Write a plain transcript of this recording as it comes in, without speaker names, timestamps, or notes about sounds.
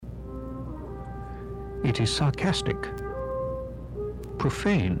It is sarcastic,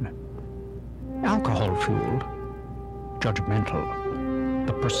 profane, alcohol-fueled, judgmental.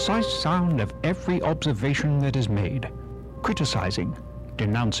 The precise sound of every observation that is made, criticizing,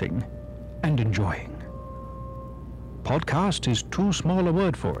 denouncing, and enjoying. Podcast is too small a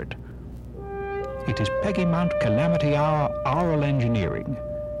word for it. It is Peggy Mount Calamity Hour Aural Engineering.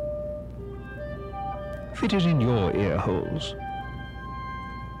 Fit it in your ear holes.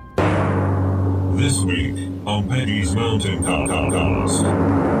 This week on Peggy's Mountain Cast.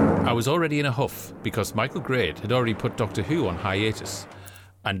 I was already in a huff because Michael Grade had already put Doctor Who on hiatus,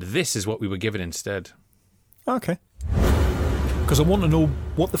 and this is what we were given instead. Okay. Because I want to know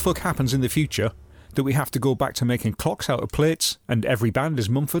what the fuck happens in the future that we have to go back to making clocks out of plates and every band is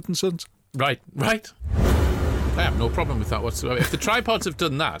Mumford and Sons. Right. I have no problem with that whatsoever. If the tripods have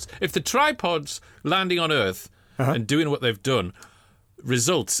done that, if the tripods landing on Earth and doing what they've done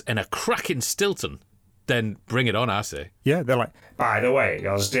results in a cracking Stilton, then bring it on, I say. Yeah, they're like, by the way,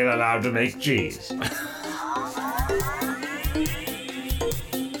 you're still allowed to make cheese.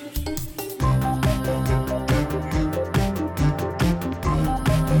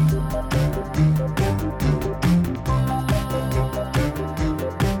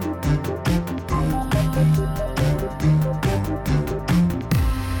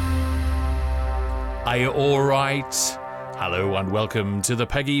 Are you all right? Hello and welcome to the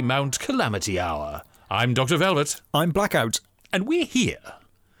Peggy Mount Calamity Hour. I'm Dr. Velvet. I'm Blackout. And we're here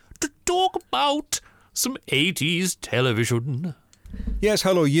to talk about some 80s television. Yes,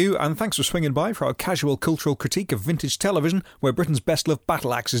 hello you, and thanks for swinging by for our casual cultural critique of vintage television, where Britain's best-loved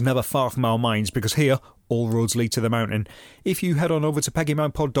battle axe is never far from our minds, because here, all roads lead to the mountain. If you head on over to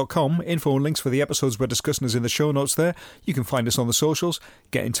peggymountpod.com, info and links for the episodes we're discussing is in the show notes there. You can find us on the socials,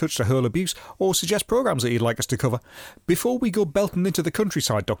 get in touch to hurl abuse, or suggest programmes that you'd like us to cover. Before we go belting into the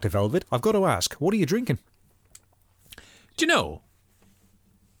countryside, Dr. Velvet, I've got to ask, what are you drinking? Do you know?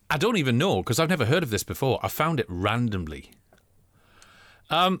 I don't even know, because I've never heard of this before. I found it randomly.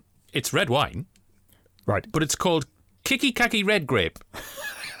 It's red wine. Right. But it's called Kiki Kaki Red Grape.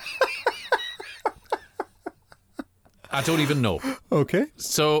 I don't even know. Okay.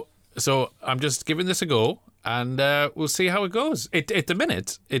 So I'm just giving this a go, and we'll see how it goes. At the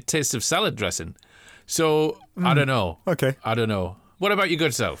minute, it tastes of salad dressing. So, I don't know. Okay. I don't know. What about your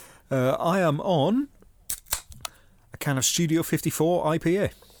good self? I am on a can of Studio 54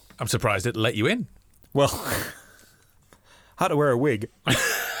 IPA. I'm surprised it let you in. Well, had to wear a wig.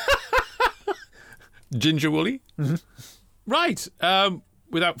 Ginger woolly? Mm-hmm. Right.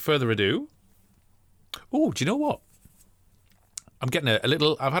 Without further ado. Oh, do you know what? I'm getting a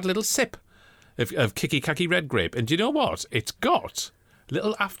little... I've had a little sip of Kiki Kaki Red Grape. And do you know what? It's got a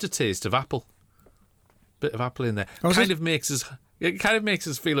little aftertaste of apple. Bit of apple in there. It kind of makes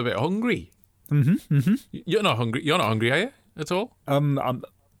us feel a bit hungry. Mm-hmm, mm-hmm. You're not hungry, are you? At all? I'm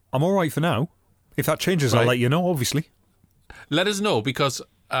all right for now. If that changes, I'll let you know, obviously. Let us know, because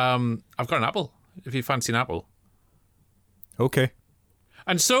I've got an apple, if you fancy an apple. Okay.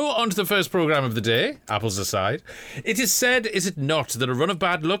 And so, on to the first programme of the day, apples aside. It is said, is it not, that a run of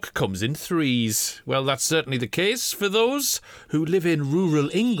bad luck comes in threes? Well, that's certainly the case for those who live in rural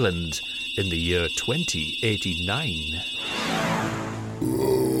England in the year 2089.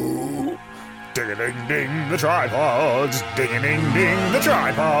 Ding-a-ding-ding, the tripods. Ding-a-ding-ding, the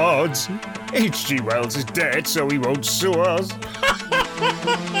tripods. H.G. Wells is dead, so he won't sue us.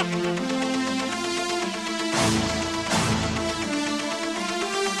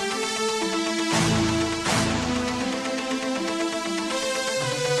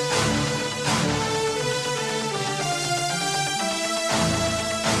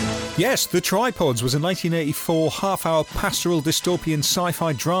 Yes, The Tripods was a 1984 half-hour pastoral dystopian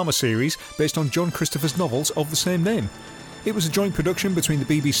sci-fi drama series based on John Christopher's novels of the same name. It was a joint production between the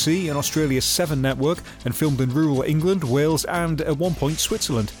BBC and Australia's Seven Network and filmed in rural England, Wales and, at one point,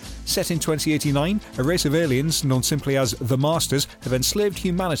 Switzerland. Set in 2089, a race of aliens, known simply as the Masters, have enslaved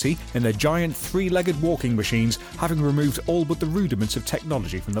humanity in their giant three-legged walking machines, having removed all but the rudiments of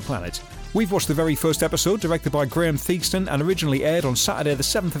technology from the planet. We've watched the very first episode, directed by Graham Theakston, and originally aired on Saturday the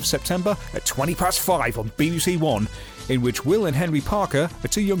 7th of September at 5:20 on BBC One, in which Will and Henry Parker are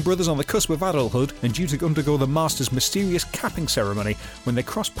two young brothers on the cusp of adulthood and due to undergo the Master's mysterious capping ceremony when they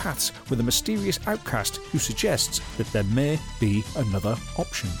cross paths with a mysterious outcast who suggests that there may be another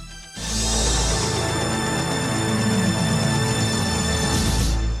option.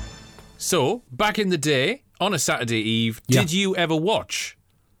 So, back in the day, on a Saturday eve, did you ever watch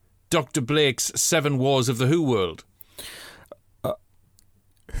Dr. Blake's Seven Wars of the Who World?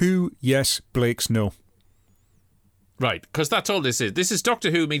 Who, yes. Blake's, no. Right, because that's all this is. This is Doctor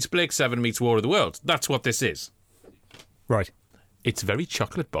Who meets Blake Seven meets War of the Worlds. That's what this is. Right. It's very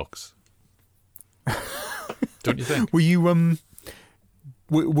chocolate box. Don't you think? Were you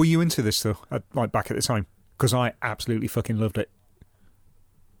were you into this though? Like back at the time, because I absolutely fucking loved it.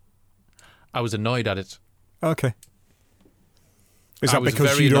 I was annoyed at it. Okay. Is I that was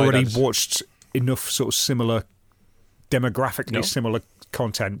because very you'd annoyed already at it. watched enough sort of similar, demographically No. similar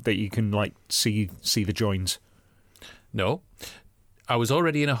content that you can like see the joins? No. I was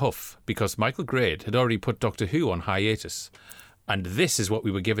already in a huff because Michael Grade had already put Doctor Who on hiatus, and this is what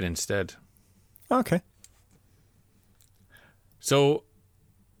we were given instead. Okay. So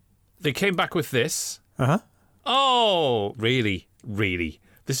they came back with this. Uh-huh. Oh, really? Really?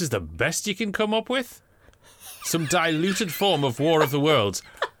 This is the best you can come up with? Some diluted form of War of the Worlds.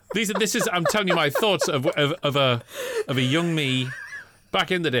 This is. I'm telling you my thoughts of a young me back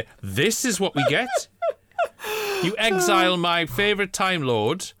in the day. This is what we get. You exile my favourite Time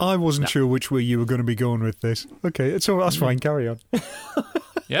Lord. I wasn't sure which way you were going to be going with this. Okay, it's all. That's fine. Carry on.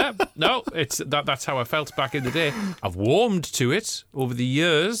 Yeah, no, that's how I felt back in the day. I've warmed to it over the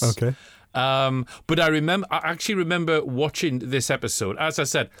years. Okay. But I actually remember watching this episode. As I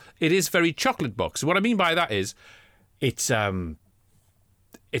said, it is very chocolate box. What I mean by that is, it's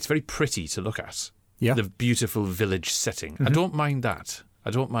very pretty to look at. Yeah. The beautiful village setting. I don't mind that.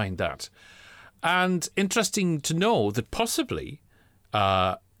 And interesting to know that possibly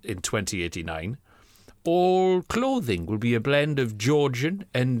in 2089, all clothing will be a blend of Georgian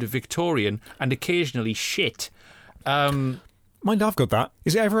and Victorian and occasionally shit. Mind, I've got that.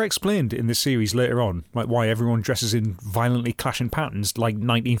 Is it ever explained in the series later on, like why everyone dresses in violently clashing patterns like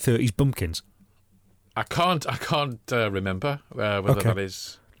 1930s bumpkins? I can't remember whether that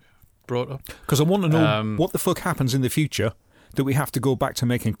is brought up. Because I want to know what the fuck happens in the future that we have to go back to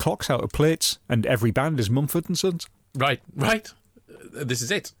making clocks out of plates and every band is Mumford and Sons. Right. This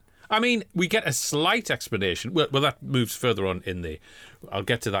is it. I mean, we get a slight explanation. Well, that moves further on in the... I'll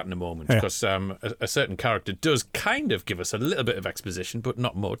get to that in a moment, because a certain character does kind of give us a little bit of exposition, but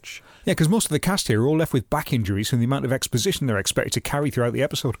not much. Yeah, because most of the cast here are all left with back injuries from the amount of exposition they're expected to carry throughout the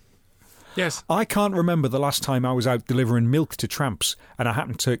episode. Yes. I can't remember the last time I was out delivering milk to tramps and I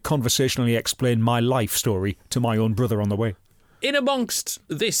happened to conversationally explain my life story to my own brother on the way. In amongst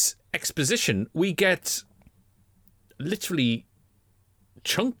this exposition, we get literally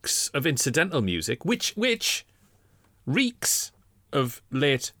chunks of incidental music, which reeks of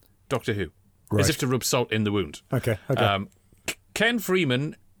late Doctor Who, Right. as if to rub salt in the wound. Okay. Ken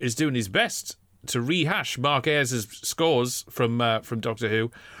Freeman is doing his best to rehash Mark Ayres' scores from Doctor Who,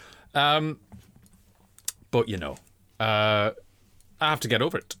 but you know, I have to get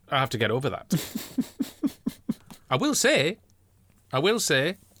over it. I have to get over that. I will say,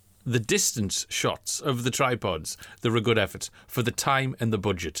 the distance shots of the tripods, they're a good effort for the time and the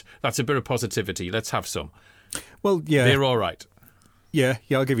budget. That's a bit of positivity. Let's have some. Well, yeah. They're all right. Yeah,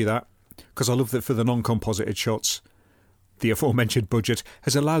 I'll give you that. Because I love that for the non-composited shots, the aforementioned budget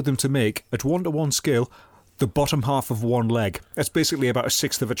has allowed them to make, at 1-to-1 scale, the bottom half of one leg. That's basically about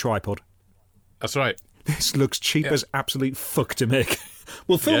 1/6 of a tripod. That's right. This looks cheap as absolute fuck to make.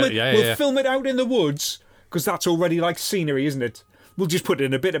 We'll film film it out in the woods, because that's already like scenery, isn't it? We'll just put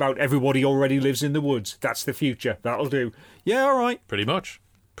in a bit about everybody already lives in the woods. That's the future. That'll do. Yeah, all right. Pretty much.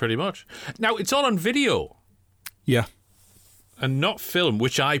 Now, it's all on video Yeah. and not film,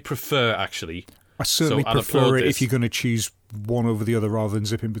 which I prefer, actually. I certainly So I'll prefer applaud it this. if you're going to choose one over the other rather than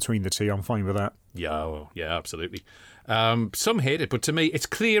zipping between the two. I'm fine with that. Yeah, well, yeah, absolutely. Some hate it, but to me, it's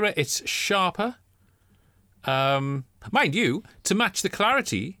clearer, it's sharper. Mind you, to match the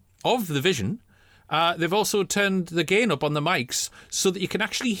clarity of the vision, they've also turned the gain up on the mics so that you can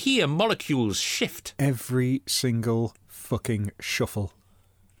actually hear molecules shift. Every single fucking shuffle.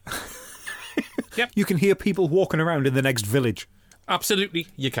 Yep. You can hear people walking around in the next village. Absolutely,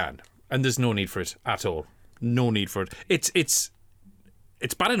 you can. And there's no need for it at all. No need for it. It's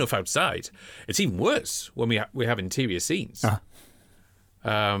bad enough outside. It's even worse when we have interior scenes.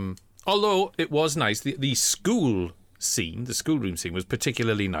 Although it was nice, the school scene, the schoolroom scene, was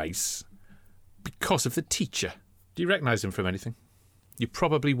particularly nice because of the teacher. Do you recognise him from anything? You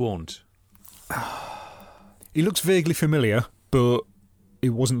probably won't. He looks vaguely familiar, but it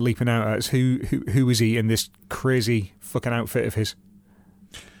wasn't leaping out at us. Who is he in this crazy fucking outfit of his?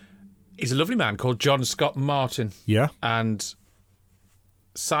 He's a lovely man called John Scott Martin. Yeah. And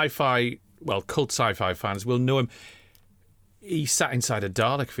cult sci-fi fans will know him. He sat inside a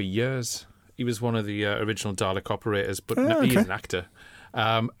Dalek for years. He was one of the original Dalek operators, but he's an actor.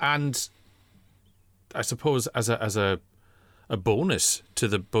 And I suppose as a bonus to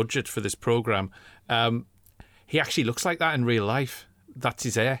the budget for this program, he actually looks like that in real life. That's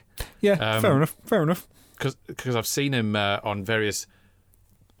his hair. Yeah, fair enough. Because I've seen him on various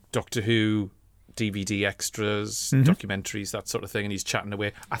Doctor Who DVD extras, documentaries, that sort of thing, and he's chatting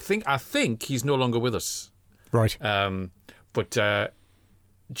away. I think he's no longer with us. Right. But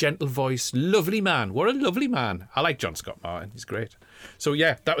gentle voice, lovely man. What a lovely man. I like John Scott Martin. He's great. So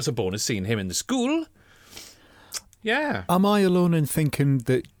yeah, that was a bonus seeing him in the school. Yeah. Am I alone in thinking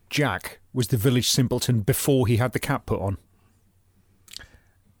that Jack was the village simpleton before he had the cap put on?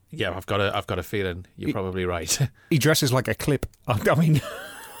 Yeah, I've got a feeling you're probably right. He dresses like a clip. I mean...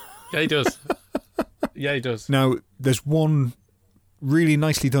 Yeah, he does. Yeah, he does. Now, there's one really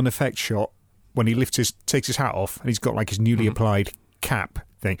nicely done effect shot when he takes his hat off and he's got like his newly applied cap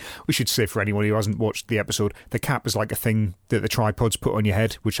thing. We should say for anyone who hasn't watched the episode, the cap is like a thing that the tripods put on your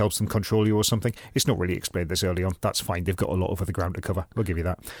head, which helps them control you or something. It's not really explained this early on. That's fine. The've got a lot of other ground to cover. We'll give you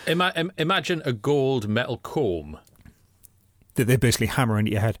that. Imagine a gold metal comb that they basically hammer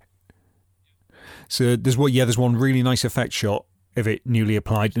into your head. So there's one really nice effect shot of it newly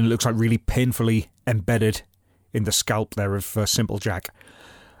applied, and it looks like really painfully embedded in the scalp there of Simple Jack.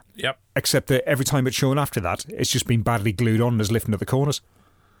 Yep. Except that every time it's shown after that, it's just been badly glued on and is lifting at the corners.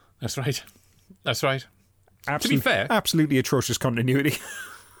 That's right. To be fair, absolutely atrocious continuity.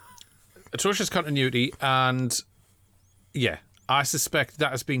 Atrocious continuity, and yeah, I suspect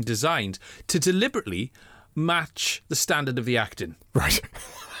that has been designed to deliberately match the standard of the acting. Right.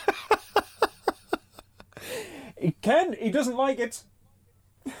 He doesn't like it.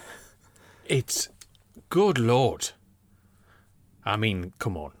 It's good Lord. I mean,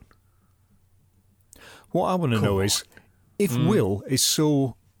 come on. What I want to know is, if Will is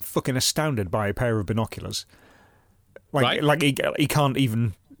so fucking astounded by a pair of binoculars, like he can't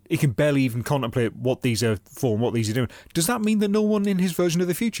even, he can barely even contemplate what these are for and what these are doing. Does that mean that no one in his version of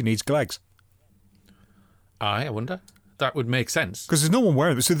the future needs glegs? I wonder. That would make sense. Because there's no one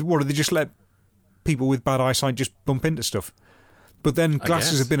wearing them. So what, do they just let people with bad eyesight just bump into stuff? But then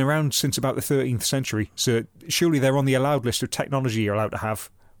glasses have been around since about the 13th century, so surely they're on the allowed list of technology you're allowed to have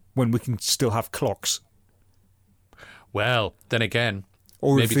when we can still have clocks. Well, then again,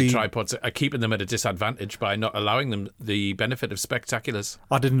 or maybe the tripods are keeping them at a disadvantage by not allowing them the benefit of spectaculars.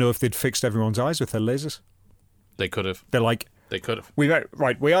 I didn't know if they'd fixed everyone's eyes with their lasers. They could have. They're like... They could have. We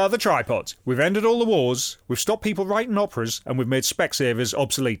are the tripods. We've ended all the wars, we've stopped people writing operas, and we've made Specsavers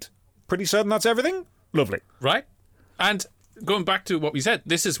obsolete. Pretty certain that's everything? Lovely. Right. And going back to what we said,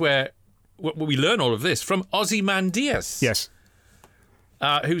 this is where we learn all of this from Ozymandias. Yes.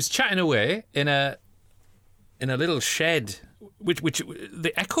 Who's chatting away in a little shed, which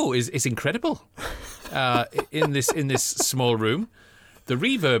the echo is incredible in this small room. The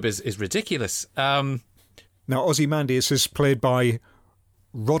reverb is ridiculous. Now, Ozymandias is played by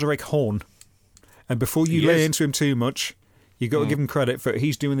Roderick Horn. And before you lay into him too much, you've got to give him credit for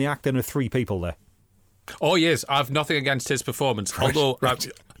he's doing the acting of three people there. Oh, yes. I've nothing against his performance. Right, although, right.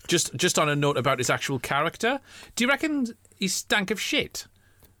 Just on a note about his actual character, do you reckon he stank of shit?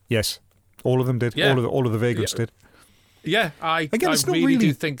 Yes. All of them did. Yeah. All of the vagrants did. Yeah, I really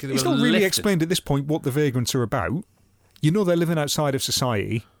do think it's not really explained at this point what the vagrants are about. You know they're living outside of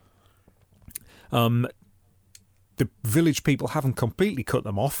society. The village people haven't completely cut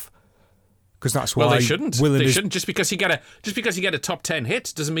them off, because that's why. Well, they shouldn't. They shouldn't. Just because you get a top 10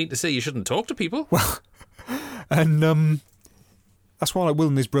 hit doesn't mean to say you shouldn't talk to people. Well, and that's why Will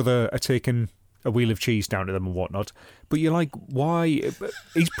and his brother are taking a wheel of cheese down to them and whatnot. But you're like, why?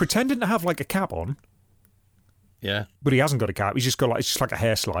 He's pretending to have like a cap on. Yeah. But he hasn't got a cap. He's just got it's just like a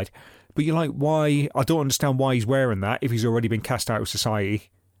hair slide. But you're like, why? I don't understand why he's wearing that if he's already been cast out of society.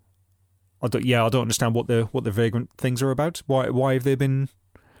 I don't understand what the vagrant things are about. Why have they been?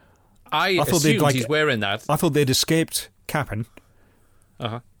 I thought he's wearing that. I thought they'd escaped capping.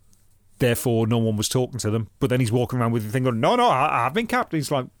 Therefore, no one was talking to them. But then he's walking around with the thing going, no, I've been capped.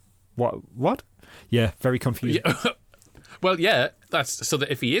 He's like, what? Yeah, very confused. Yeah. Well, yeah, that's so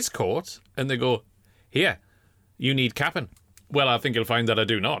that if he is caught and they go, here, you need capping. Well, I think you'll find that I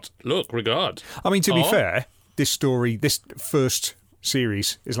do not. Look, regard. I mean, to be fair, this first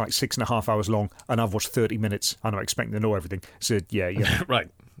series is like 6.5 hours long, and I've watched 30 minutes, and I'm expecting to know everything. So yeah. Right.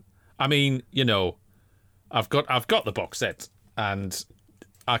 I mean, I've got the box set, and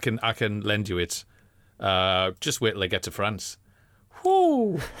I can lend you it. Just wait till I get to France.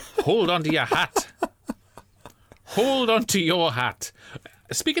 Whoo! Hold on to your hat. Hold on to your hat.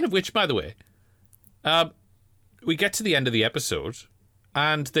 Speaking of which, by the way, we get to the end of the episode,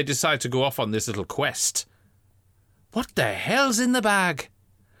 and they decide to go off on this little quest. What the hell's in the bag?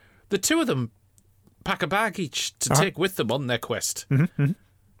 The two of them pack a bag each to take with them on their quest. Mm-hmm.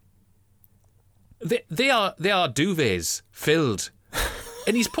 They are duvets filled,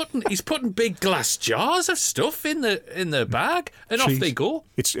 and he's putting big glass jars of stuff in the bag, and Cheese. off they go.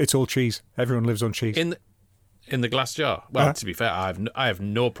 It's all cheese. Everyone lives on cheese. In the glass jar. Well, to be fair, I have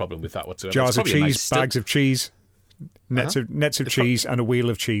no problem with that whatsoever. Jars It's of probably a cheese, nice bags of cheese, nets of cheese, and a wheel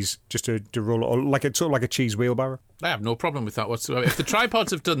of cheese just to roll it, or sort of like a cheese wheelbarrow. I have no problem with that whatsoever. If the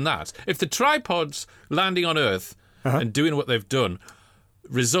tripods have done that, if the tripods landing on Earth and doing what they've done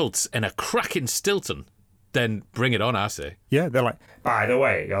results in a cracking Stilton, then bring it on, I say. Yeah, they're like, By the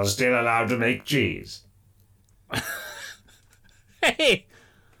way, you're still allowed to make cheese. Hey!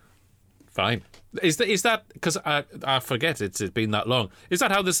 Fine. Is that because I forget it's been that long? Is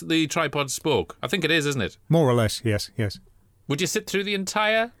that how the tripod spoke? I think it is, isn't it? more or less, yes. Would you sit through the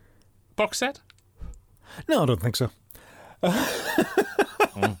entire box set? No, I don't think so.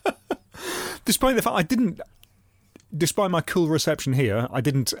 Despite the fact despite my cool reception here, I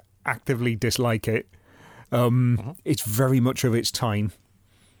didn't actively dislike it. It's very much of its time.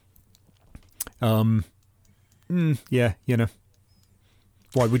 Yeah, you know.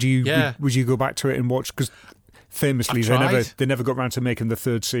 Why would you? Yeah. Would you go back to it and watch? Because famously, I tried. they never got around to making the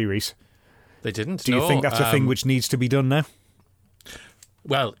third series. They didn't. Do you think that's a thing which needs to be done now?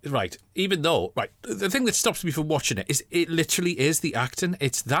 Well, right. Even though, the thing that stops me from watching it is it literally is the acting.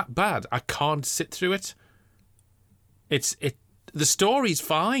 It's that bad. I can't sit through it. The story's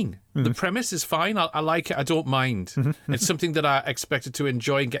fine. The premise is fine. I like it. I don't mind. It's something that I expected to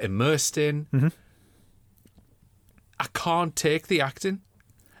enjoy and get immersed in. I can't take the acting.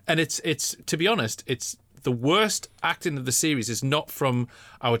 And it's to be honest, it's the worst acting of the series is not from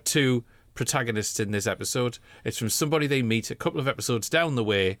our two protagonists in this episode. It's from somebody they meet a couple of episodes down the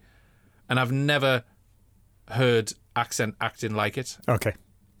way, and I've never heard accent acting like it. Okay.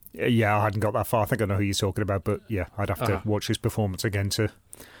 Yeah, I hadn't got that far. I think I know who you're talking about, but yeah, I'd have to watch his performance again to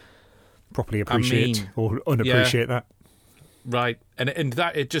properly appreciate or unappreciate that. Right. And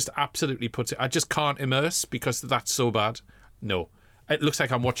that, it just absolutely puts it... I just can't immerse because that's so bad. No. It looks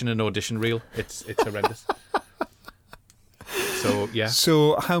like I'm watching an audition reel. It's horrendous. So, yeah.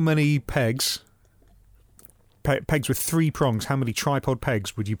 So how many pegs with 3 prongs, how many tripod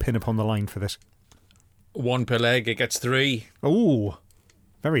pegs would you pin upon the line for this? 1 per leg, it gets 3. Oh,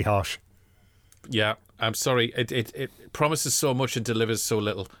 very harsh. Yeah, I'm sorry. It promises so much and delivers so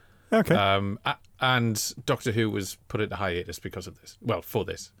little. Okay. And Doctor Who was put into hiatus because of this. Well, for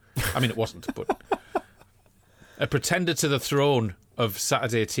this. I mean, it wasn't, but... A pretender to the throne of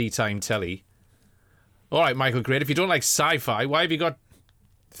Saturday tea time telly. All right, Michael Grade, if you don't like sci-fi, why have you got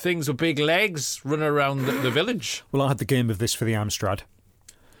things with big legs running around the village? Well, I had the game of this for the Amstrad.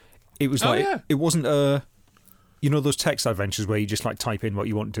 It was it wasn't you know those text adventures where you just like type in what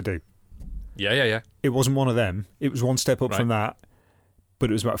you want to do? Yeah. It wasn't one of them. It was one step up Right. from that, but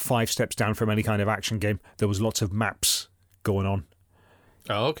it was about 5 steps down from any kind of action game. There was lots of maps going on.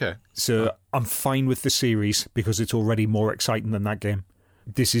 Oh, okay. So I'm fine with the series because it's already more exciting than that game.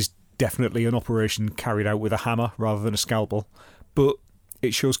 This is definitely an operation carried out with a hammer rather than a scalpel, but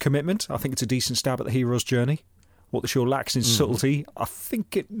it shows commitment. I think it's a decent stab at the hero's journey. What the show lacks in subtlety, I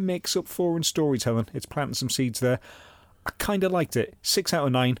think it makes up for in storytelling. It's planting some seeds there. I kind of liked it. 6 out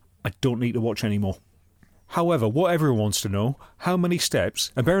of 9. I don't need to watch anymore. However, what everyone wants to know, how many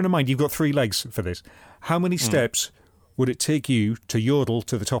steps, and bearing in mind you've got 3 legs for this, how many steps would it take you to yodel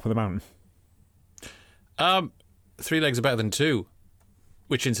to the top of the mountain? 3 legs are better than 2,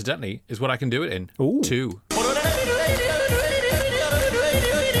 which incidentally is what I can do it in. Ooh. 2.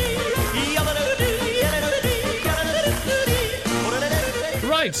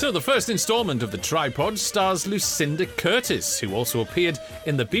 Right, so the first instalment of the Tripod stars Lucinda Curtis, who also appeared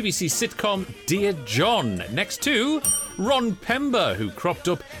in the BBC sitcom Dear John, next to Ron Pember, who cropped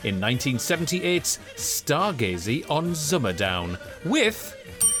up in 1978's Stargazy on Zummerdown, with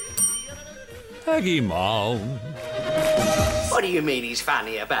Peggy Malm. What do you mean he's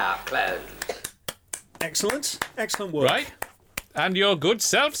funny about clothes? Excellent. Excellent work. Right? And your good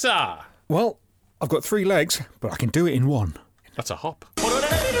self, sir. Well, I've got 3 legs, but I can do it in 1. That's a hop.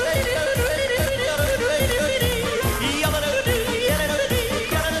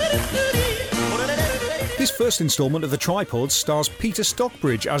 This first instalment of the Tripods stars Peter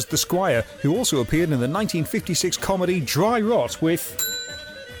Stockbridge as the Squire, who also appeared in the 1956 comedy Dry Rot with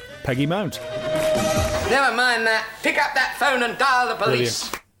Peggy Mount. Never mind that. Pick up that phone and dial the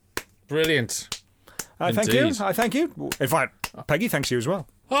police. Brilliant. I thank you. Indeed. I thank you. In fact, Peggy thanks you as well.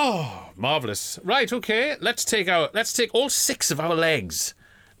 Oh, marvellous. Right, okay, let's take all 6 of our legs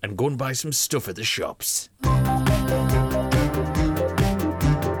and go and buy some stuff at the shops.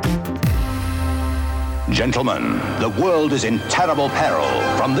 Gentlemen, the world is in terrible peril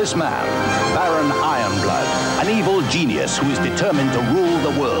from this man, Baron Ironblood, an evil genius who is determined to rule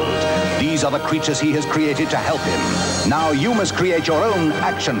the world. These are the creatures he has created to help him. Now you must create your own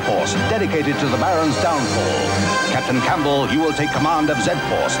action force dedicated to the Baron's downfall. Captain Campbell, you will take command of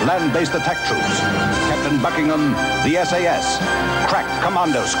Z-Force, land-based attack troops. Captain Buckingham, the SAS, Crack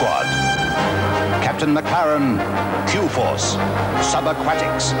Commando Squad. Captain McLaren, Q-Force,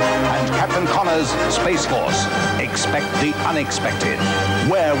 Subaquatics, and Captain Connors, Space Force. Expect the unexpected.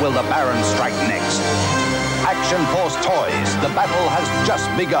 Where will the Baron strike next? Action Force Toys, the battle has just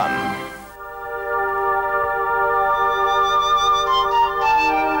begun.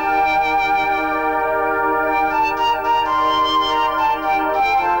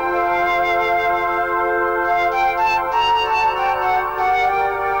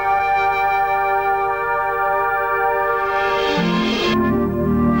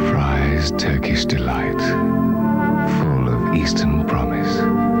 Turkish delight, full of Eastern promise.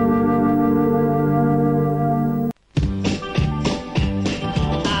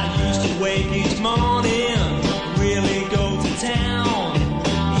 I used to wake each morning, really go to town.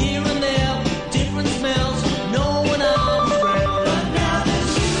 Here and there, different smells, no one I'm around. But now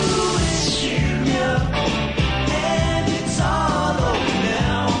there's you Insignia, and it's all over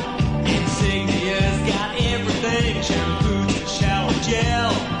now. Insignia's got everything, shampoo and shower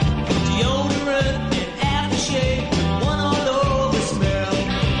gel. Deodorant and aftershave, one all over smell.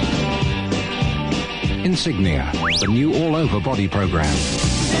 Insignia, the new all-over body program.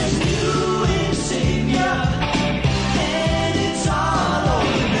 There's new Insignia, and it's all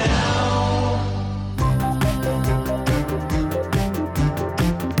over now.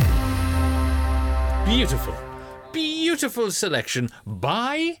 Beautiful. Beautiful selection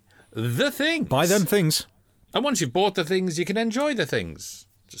by The Things. Buy them things. And once you've bought the things, you can enjoy the things.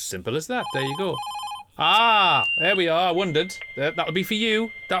 Just simple as that. There you go. Ah, there we are. I wondered. That'll be for you.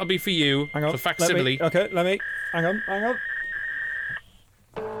 That'll be for you. Hang on. For facsimile. Let me. Hang on.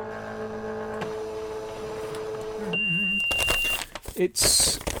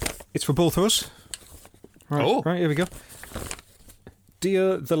 It's for both of us. Right, here we go.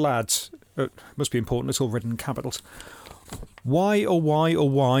 Dear the lads, must be important, it's all written in capitals. Why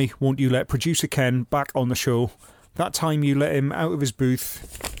won't you let producer Ken back on the show? That time you let him out of his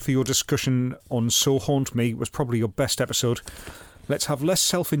booth for your discussion on So Haunt Me was probably your best episode. Let's have less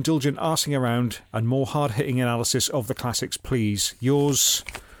self-indulgent arsing around and more hard-hitting analysis of the classics, please. Yours,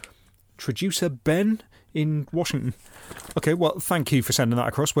 Traducer Ben in Washington. Okay, well, thank you for sending that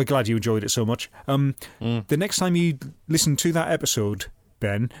across. We're glad you enjoyed it so much. The next time you listen to that episode,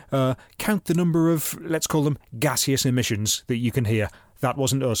 Ben, count the number of, let's call them, gaseous emissions that you can hear. That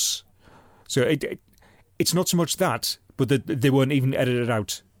wasn't us. So it's not so much that, but they weren't even edited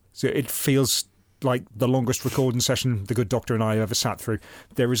out. So it feels like the longest recording session the good doctor and I have ever sat through.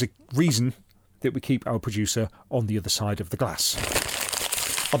 There is a reason that we keep our producer on the other side of the glass.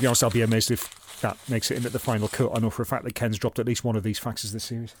 I'll be honest, I'll be amazed if that makes it into the final cut. I know for a fact that Ken's dropped at least one of these faxes this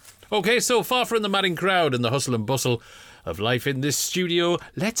series. Okay, so far from the madding crowd and the hustle and bustle of life in this studio,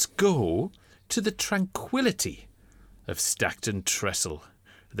 let's go to the tranquility of Stackton Trestle.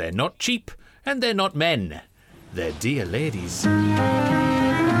 They're not cheap and they're not men. They're dear ladies. Dear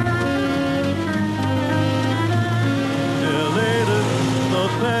ladies, the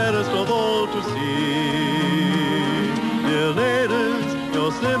fairest of all to see. Dear ladies,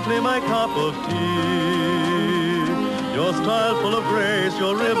 you're simply my cup of tea. Your style full of grace,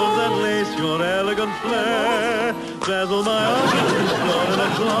 your ribbons and lace, your elegant flair dazzle my eyes, you're in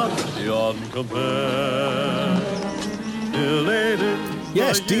a class beyond compare. Dear ladies.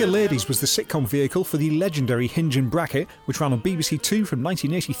 Yes, Dear Ladies was the sitcom vehicle for the legendary Hinge and Bracket, which ran on BBC Two from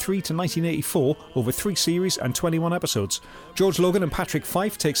 1983 to 1984 over 3 series and 21 episodes. George Logan and Patrick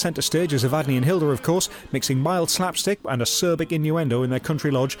Fife take centre stage as Evadne and Hilda, of course, mixing mild slapstick and acerbic innuendo in their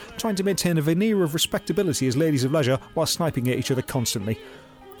country lodge, trying to maintain a veneer of respectability as ladies of leisure while sniping at each other constantly.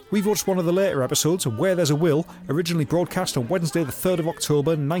 We've watched one of the later episodes of Where There's a Will, originally broadcast on Wednesday the 3rd of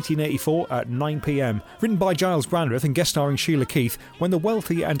October 1984 at 9pm. Written by Giles Brandreth and guest starring Sheila Keith, when the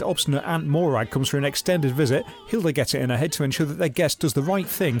wealthy and obstinate Aunt Morag comes for an extended visit, Hilda gets it in her head to ensure that their guest does the right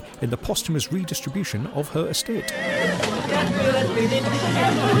thing in the posthumous redistribution of her estate.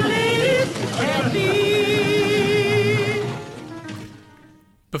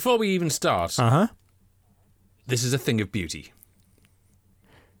 Before we even start, this is a thing of beauty.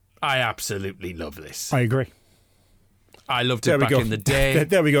 I absolutely love this. I agree. I loved it back in the day.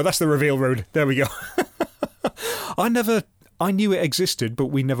 There we go. That's the reveal road. There we go. I knew it existed, but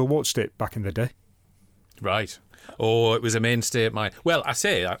we never watched it back in the day. Right. Oh, it was a mainstay at my... Well, I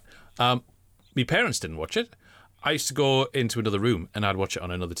say that. my parents didn't watch it. I used to go into another room and I'd watch it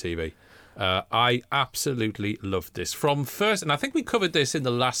on another TV. I absolutely loved this. From first, and I think we covered this in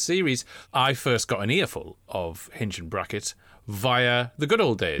the last series, I first got an earful of Hinge and Bracket via the good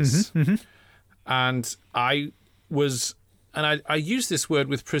old days. And I was, and I use this word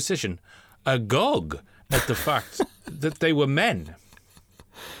with precision, agog at the fact that they were men.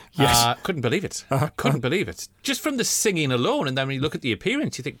 Yes. Couldn't believe it. Couldn't believe it. Just from the singing alone, and then when you look at the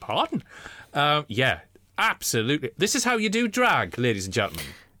appearance, you think, pardon? Yeah, absolutely. This is how you do drag, ladies and gentlemen.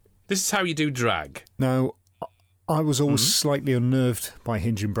 This is how you do drag. Now, I was always slightly unnerved by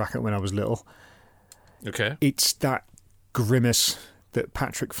Hinge and Bracket when I was little. Okay. It's that grimace that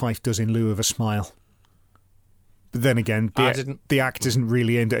Patrick Fife does in lieu of a smile. But then again, the act isn't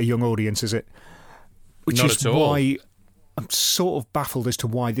really aimed at a young audience, is it? Which Not is at all. why I'm sort of baffled as to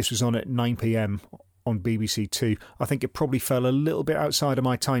why this was on at 9 p.m. on BBC Two. I think it probably fell a little bit outside of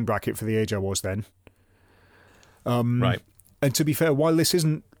my time bracket for the age I was then. Right. And to be fair, while this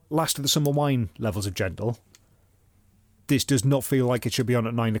isn't Last of the Summer Wine levels of gentle, this does not feel like it should be on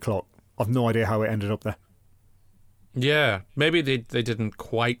at 9 o'clock. I've no idea how it ended up there. Yeah, maybe they didn't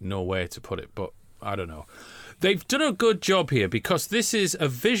quite know where to put it, but I don't know. They've done a good job here because this is a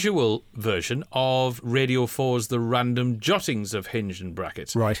visual version of Radio 4's The Random Jottings of Hinge and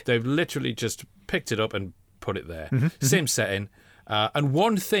Bracket. Right. They've literally just picked it up and put it there. Same setting. And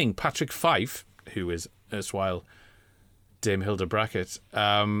one thing, Patrick Fife, who is erstwhile Dame Hilda Bracket,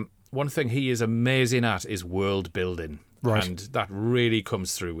 one thing he is amazing at is world building. Right. And that really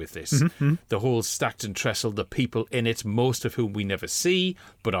comes through with this. The whole Stacked and Trestle, the people in it, most of whom we never see,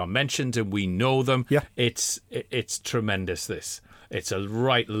 but are mentioned and we know them. Yeah. It's tremendous, this. It's a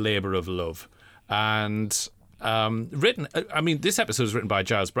right labour of love. And written, I mean, this episode was written by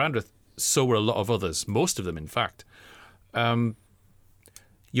Giles Brandreth, so were a lot of others, most of them, in fact.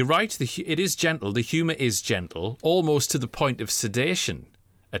 You're right, it is gentle. The humour is gentle, almost to the point of sedation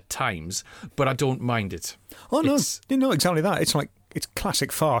at times, but I don't mind it. Oh, no, no, exactly that. It's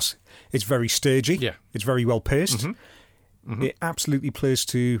classic farce. It's very stagey. Yeah. It's very well paced. It absolutely plays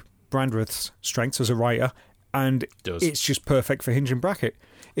to Brandreth's strengths as a writer, and it's just perfect for Hinge and Bracket.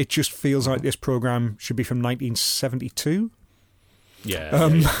 It just feels like this programme should be from 1972. Yeah,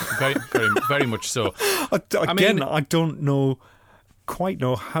 very, very, very much so. I don't quite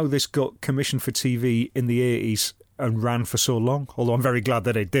know how this got commissioned for TV in the 80s and ran for so long, although I'm very glad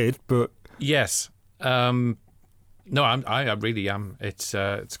that it did. But yes, no, I really am. It's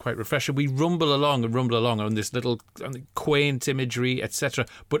quite refreshing. We rumble along on this little quaint imagery, etc.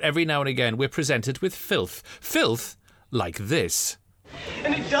 But every now and again, we're presented with filth like this.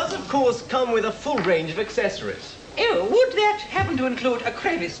 And it does, of course, come with a full range of accessories. Oh, would that happen to include a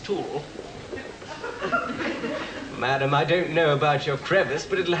crevice tool? Madam, I don't know about your crevice,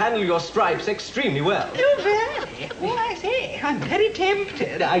 but it'll handle your stripes extremely well. Oh, very. Oh, I say, I'm very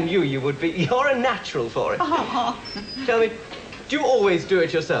tempted. I knew you would be. You're a natural for it. Oh. Tell me, do you always do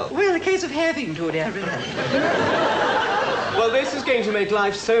it yourself? Well, a case of having to, dear. Well, this is going to make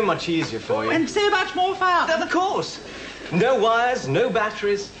life so much easier for you. And so much more fun. Of course. No wires, no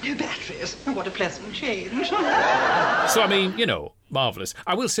batteries. No batteries? What a pleasant change. So, I mean, marvellous.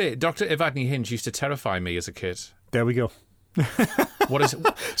 I will say, Dr. Evadne Hinge used to terrify me as a kid. There we go. What is it?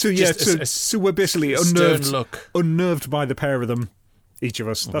 So yeah, so we're basically unnerved by the pair of them, each of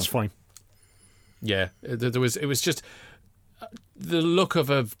us. That's fine. Yeah, it was just the look of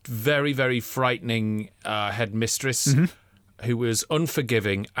a very, very frightening headmistress who was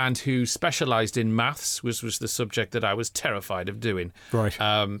unforgiving and who specialised in maths, which was the subject that I was terrified of doing. Right.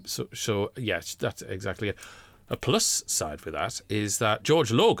 So yes, that's exactly it. A plus side for that is that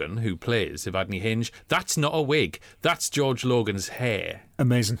George Logan, who plays Evadne Hinge, that's not a wig. That's George Logan's hair.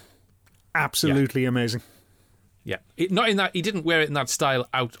 Amazing. Absolutely amazing. Yeah. Not in that, he didn't wear it in that style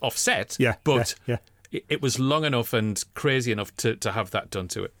offset, but it was long enough and crazy enough to have that done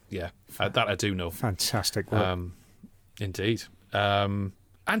to it. Yeah, that I do know. Fantastic work. Indeed.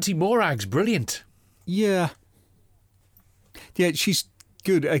 Auntie Morag's brilliant. Yeah. Yeah, she's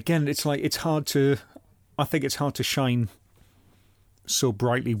good. Again, it's hard to... I think it's hard to shine so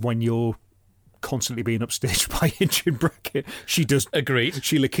brightly when you're constantly being upstaged by Hinge and Bracket. She does. Agreed.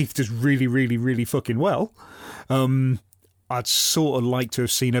 Sheila Keith does really, really, really fucking well. I'd sort of like to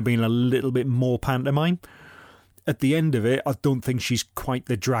have seen her being a little bit more pantomime. At the end of it, I don't think she's quite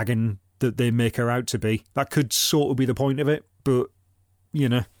the dragon that they make her out to be. That could sort of be the point of it, but,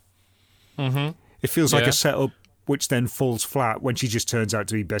 it feels like a setup which then falls flat when she just turns out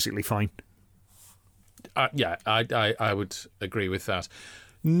to be basically fine. I would agree with that.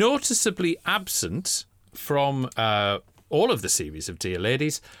 Noticeably absent from all of the series of Dear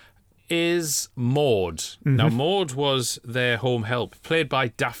Ladies is Maud. Mm-hmm. Now, Maud was their home help, played by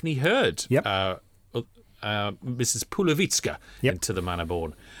Daphne Hurd. Yep. Mrs. Pulovitska Yep. in To the Manor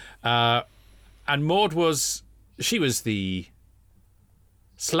Born. And Maud was the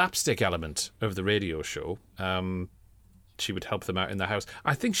slapstick element of the radio show. She would help them out in the house.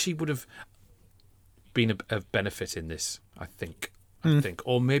 I think she would have been of benefit in this, I think.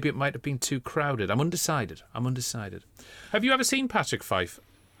 Or maybe it might have been too crowded. I'm undecided. Have you ever seen Patrick Fife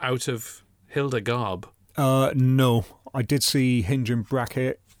out of Hilda Garb? No. I did see Hinge and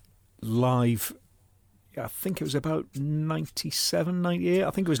Bracket live. I think it was about 97, 98. I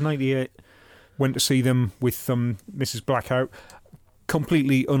think it was 98. Went to see them with Mrs. Blackout,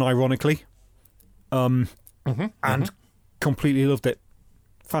 completely unironically, and completely loved it.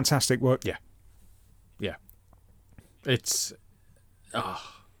 Fantastic work. Yeah. It's...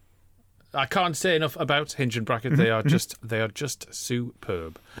 I can't say enough about Hinge and Bracket. They are just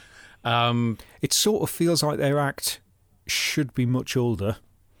superb. It sort of feels like their act should be much older,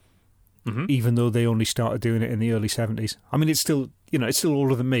 even though they only started doing it in the early 70s. I mean, it's still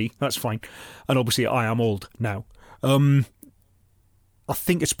older than me. That's fine. And obviously I am old now. I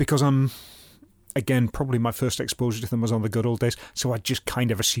think it's because again, probably my first exposure to them was on the good old days, so I just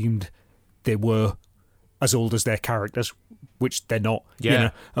kind of assumed they were as old as their characters, which they're not.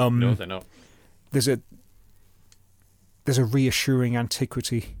 Yeah. You know? No, they're not. There's a reassuring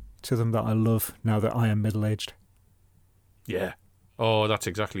antiquity to them that I love now that I am middle-aged. Yeah. Oh, that's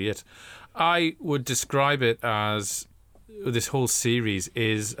exactly it. I would describe it as this whole series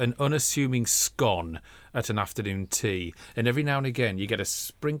is an unassuming scone at an afternoon tea, and every now and again you get a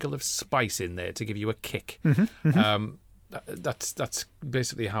sprinkle of spice in there to give you a kick. That's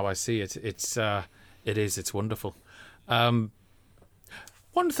basically how I see it. It's wonderful.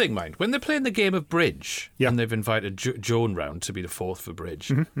 One thing, mind, when they're playing the game of bridge, and they've invited Joan round to be the fourth for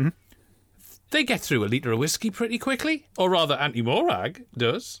bridge, they get through a litre of whiskey pretty quickly, or rather Auntie Morag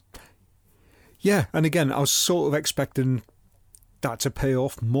does. Yeah, and again, I was sort of expecting that to pay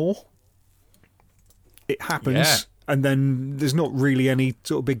off more. It happens, and then there's not really any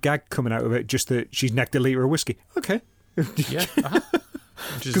sort of big gag coming out of it, just that she's necked a litre of whiskey. Okay. Yeah.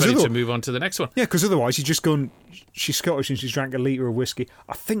 She's ready to move on to the next one. Yeah, because otherwise you're just going, she's Scottish and she's drank a litre of whiskey.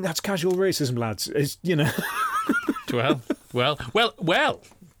 I think that's casual racism, lads. It's, Well.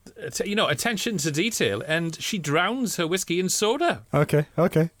 Attention to detail, and she drowns her whiskey in soda. Okay.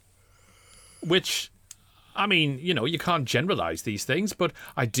 Which, I mean, you can't generalise these things, but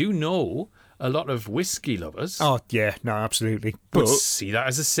I do know a lot of whiskey lovers. Oh, yeah, no, absolutely. But see that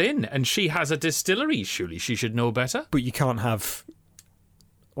as a sin, and she has a distillery. Surely she should know better. But you can't have,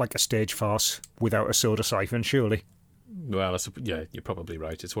 like, a stage farce without a soda siphon, surely. Well, you're probably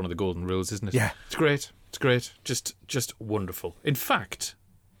right. It's one of the golden rules, isn't it? Yeah. It's great. Just wonderful. In fact,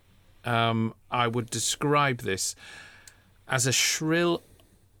 I would describe this as a shrill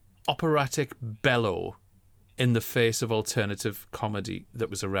operatic bellow in the face of alternative comedy that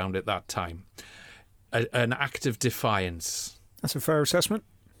was around at that time. An act of defiance. That's a fair assessment.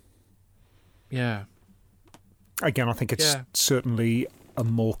 Yeah. Again, I think it's certainly a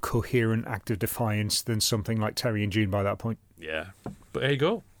more coherent act of defiance than something like Terry and June by that point. Yeah. But there you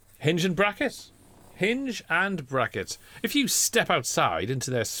go. Hinge and Bracket. Hinge and Bracket. If you step outside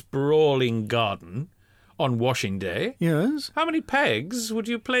into their sprawling garden on washing day, yes, how many pegs would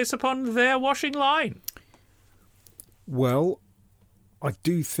you place upon their washing line? Well, I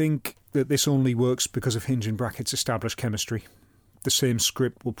do think that this only works because of Hinge and Bracket's established chemistry. The same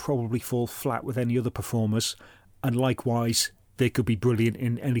script will probably fall flat with any other performers, and likewise, they could be brilliant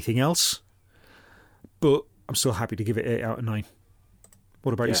in anything else. But I'm still happy to give it 8 out of 9.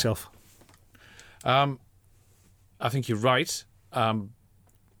 What about yourself? I think you're right,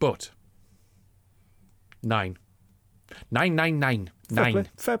 but 9. 9.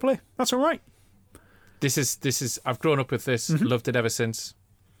 Fair play. That's all right. This is. I've grown up with this. Loved it ever since.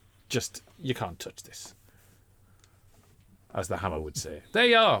 Just you can't touch this, as the Hammer would say. There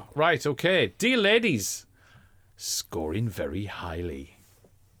you are. Right. Okay. Dear ladies, scoring very highly.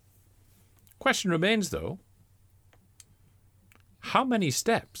 Question remains though. How many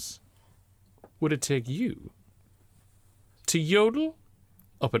steps would it take you to yodel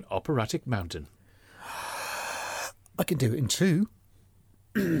up an operatic mountain? I can do it in 2.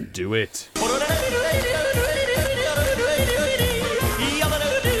 Do it.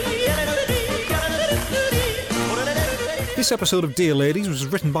 This episode of Dear Ladies was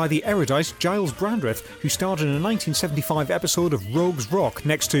written by the erudite Giles Brandreth, who starred in a 1975 episode of Rogues Rock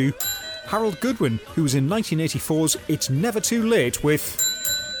next to Harold Goodwin, who was in 1984's It's Never Too Late with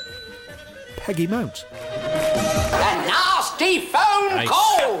Peggy Mount. A nasty phone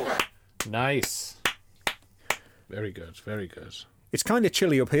call! Nice. Very good, very good. It's kind of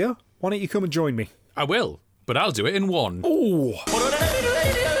chilly up here. Why don't you come and join me? I will, but I'll do it in one. Oh!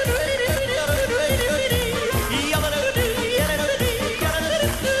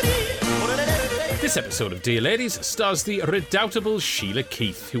 This episode of Dear Ladies stars the redoubtable Sheila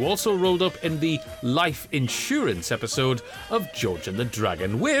Keith, who also rolled up in the life insurance episode of George and the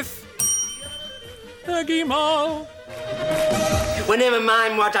Dragon with Peggy Mall. Well, never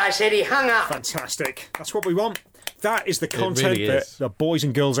mind what I said, he hung up. Fantastic. That's what we want. That is the content really that is. the boys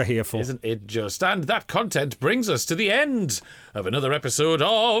and girls are here for. Isn't it just? And that content brings us to the end of another episode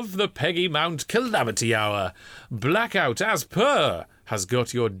of the Peggy Mount Calamity Hour. Blackout, as per, has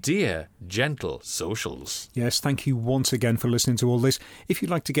got your dear, gentle socials. Yes, thank you once again for listening to all this. If you'd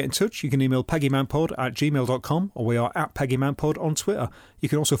like to get in touch, you can email peggymountpod@gmail.com, or we are at peggymountpod on Twitter. You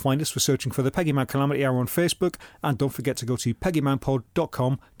can also find us for searching for the Peggy Mount Calamity Hour on Facebook, and don't forget to go to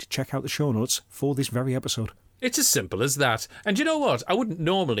peggymountpod.com to check out the show notes for this very episode. It's as simple as that. And you know what? I wouldn't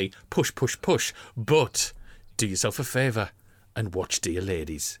normally push, but do yourself a favour and watch Dear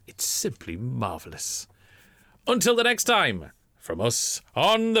Ladies. It's simply marvellous. Until the next time, from us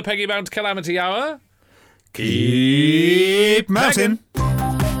on the Peggy Mount Calamity Hour, keep mounting.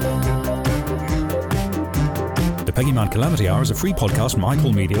 The Peggy Mount Calamity Hour is a free podcast from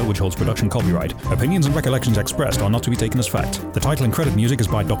iCall Media, which holds production copyright. Opinions and recollections expressed are not to be taken as fact. The title and credit music is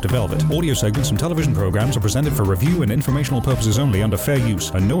by Dr. Velvet. Audio segments from television programs are presented for review and informational purposes only under fair use,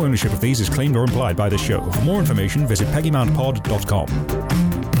 and no ownership of these is claimed or implied by this show. For more information, visit peggymountpod.com.